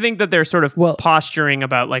 I think that they're sort of posturing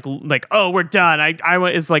about like, oh, we're done. I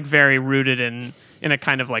is like very rooted in a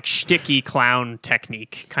kind of like shticky clown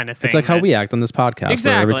technique kind of thing. It's like how we act on this podcast.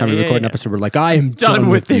 Exactly. Every time we record an episode, we're like, I am done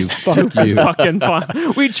with this stupid fucking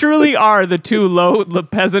fun. We truly are the two the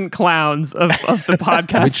peasant clowns of the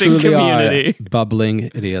podcasting community. Are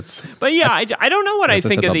bubbling idiots. But yeah, I don't know what I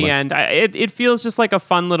think at the end. It feels just like a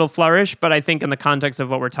fun little flourish, but I think in the context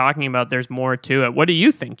of what we're talking about, there's more to it. What do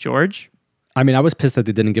you think, George? I mean, I was pissed that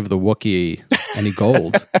they didn't give the Wookiee any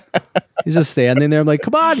gold. He's just standing there. I'm like,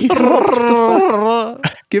 come on,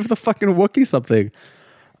 give the fucking Wookiee something.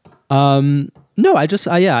 No, I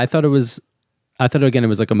thought it was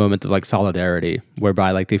like a moment of like solidarity,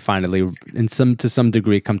 whereby like they finally, to some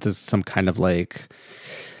degree, come to some kind of like,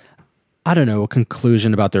 I don't know, a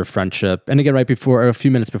conclusion about their friendship. And again, a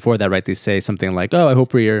few minutes before that, right, they say something like, oh, I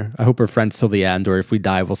hope we're friends till the end, or if we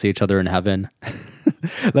die, we'll see each other in heaven.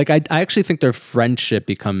 Like, I actually think their friendship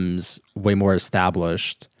becomes way more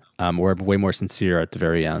established, or way more sincere at the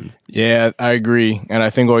very end. Yeah, I agree. And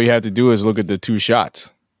I think all you have to do is look at the two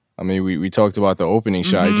shots. I mean, we talked about the opening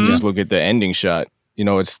shot. You can just look at the ending shot. You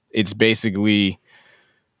know, it's basically,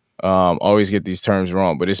 always get these terms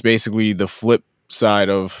wrong, but it's basically the flip side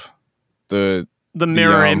of the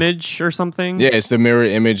mirror image or something. Yeah, it's the mirror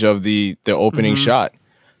image of the opening shot.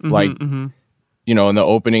 Like, you know, in the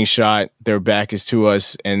opening shot, their back is to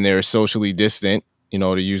us and they're socially distant, you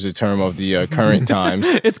know, to use a term of the current times.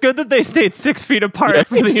 It's good that they stayed 6 feet apart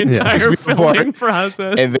for the entire filming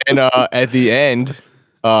process. And then at the end,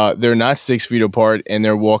 they're not 6 feet apart and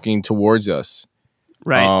they're walking towards us.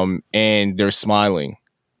 Right. And they're smiling.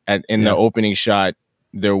 In the opening shot,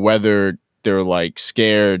 they're weathered, they're like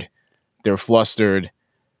scared, they're flustered.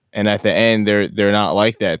 And at the end, they're not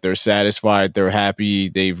like that. They're satisfied. They're happy.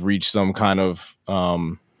 They've reached some kind of,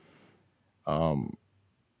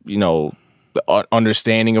 you know,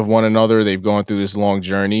 understanding of one another. They've gone through this long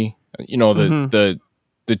journey. You know, the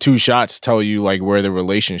two shots tell you like where the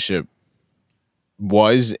relationship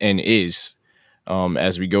was and is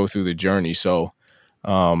as we go through the journey. So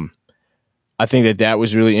I think that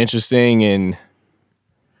was really interesting. And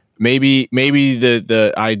maybe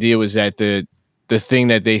the idea was that the thing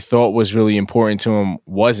that they thought was really important to them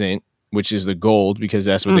wasn't, which is the gold, because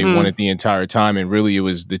that's what they wanted the entire time. And really it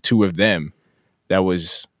was the two of them that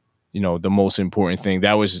was, you know, the most important thing.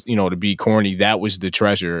 That was, you know, to be corny, that was the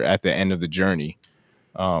treasure at the end of the journey.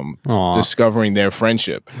 Discovering their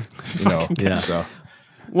friendship, you know. Yeah. So,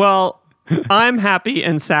 well, I'm happy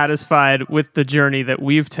and satisfied with the journey that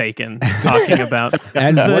we've taken talking about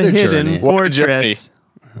and the hidden journey. fortress.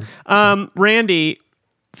 Randy,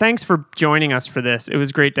 thanks for joining us for this. It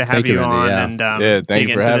was great to have you Randy, on and dig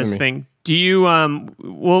into this thing. Do you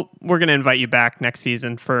we're going to invite you back next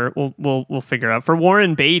season for we'll figure out for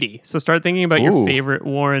Warren Beatty. So start thinking about your favorite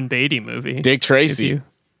Warren Beatty movie. Dick Tracy.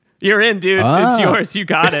 You're in, dude. It's yours. You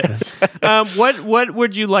got it. What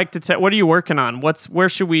would you like to what are you working on? Where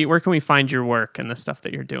can we find your work and the stuff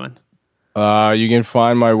that you're doing? You can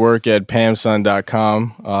find my work at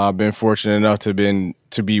pamsun.com. I've been fortunate enough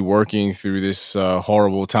to be working through this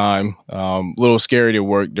horrible time. A little scary to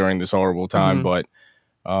work during this horrible time, but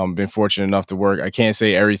been fortunate enough to work. I can't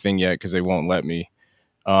say everything yet because they won't let me.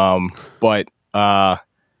 But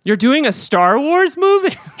you're doing a Star Wars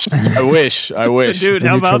movie? I wish. So, dude,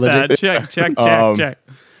 how about that? Check.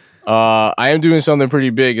 I am doing something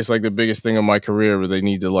pretty big. It's like the biggest thing of my career where they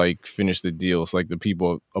need to like finish the deal. It's like the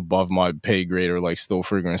people above my pay grade are like still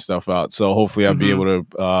figuring stuff out. So hopefully I'll be able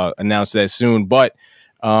to announce that soon. But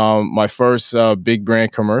my first big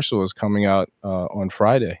brand commercial is coming out on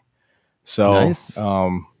Friday. So nice.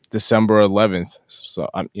 December 11th. So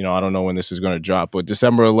I don't know when this is going to drop, but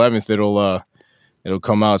December 11th it'll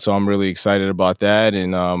come out. So I'm really excited about that.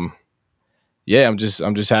 And yeah, I'm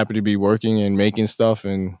just happy to be working and making stuff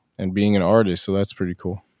and being an artist. So that's pretty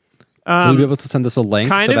cool. Will you be able to send us a link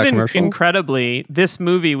to that commercial? Incredibly, this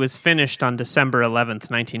movie was finished on December 11th,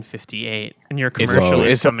 1958, and your commercial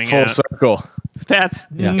is coming out. It's a full circle. That's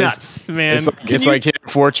nuts, man. It's like Hidden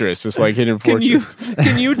Fortress. It's like Hidden Fortress.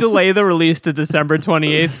 Can you delay the release to December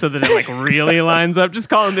 28th so that it like really lines up? Just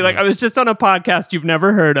call and be like, I was just on a podcast you've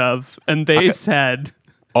never heard of, and they said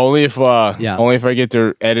only if I get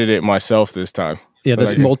to edit it myself this time. Yeah,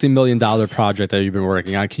 this multi-million-dollar project that you've been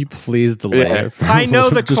working on. Can you please delay it? I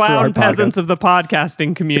know the clown peasants of the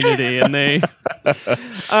podcasting community, and they.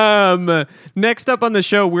 Next up on the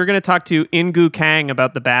show, we're going to talk to Ingu Kang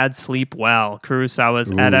about The Bad Sleep Well,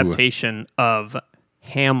 Kurosawa's adaptation of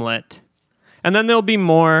Hamlet, and then there'll be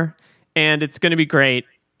more, and it's going to be great.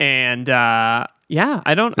 And yeah,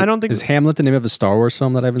 I don't think is Hamlet the name of a Star Wars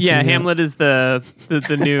film that I haven't seen? Yeah, Hamlet is the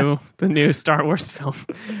new Star Wars film.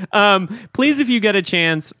 Please, if you get a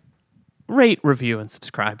chance, rate, review, and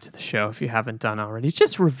subscribe to the show if you haven't done already.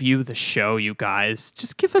 Just review the show, you guys.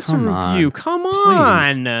 Just give us a review. Come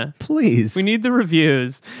on, please. We need the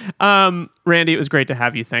reviews. Randy, it was great to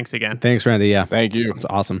have you. Thanks again. Thanks, Randy. Yeah, thank you. It's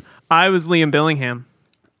awesome. I was Liam Billingham.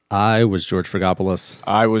 I was George Fragopoulos.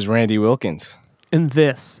 I was Randy Wilkins. And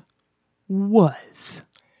this was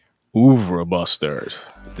Oeuvre Busters.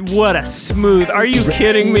 What a smooth. Are you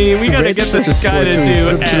kidding me? We got to get this guy to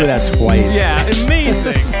do that twice. Yeah, and me.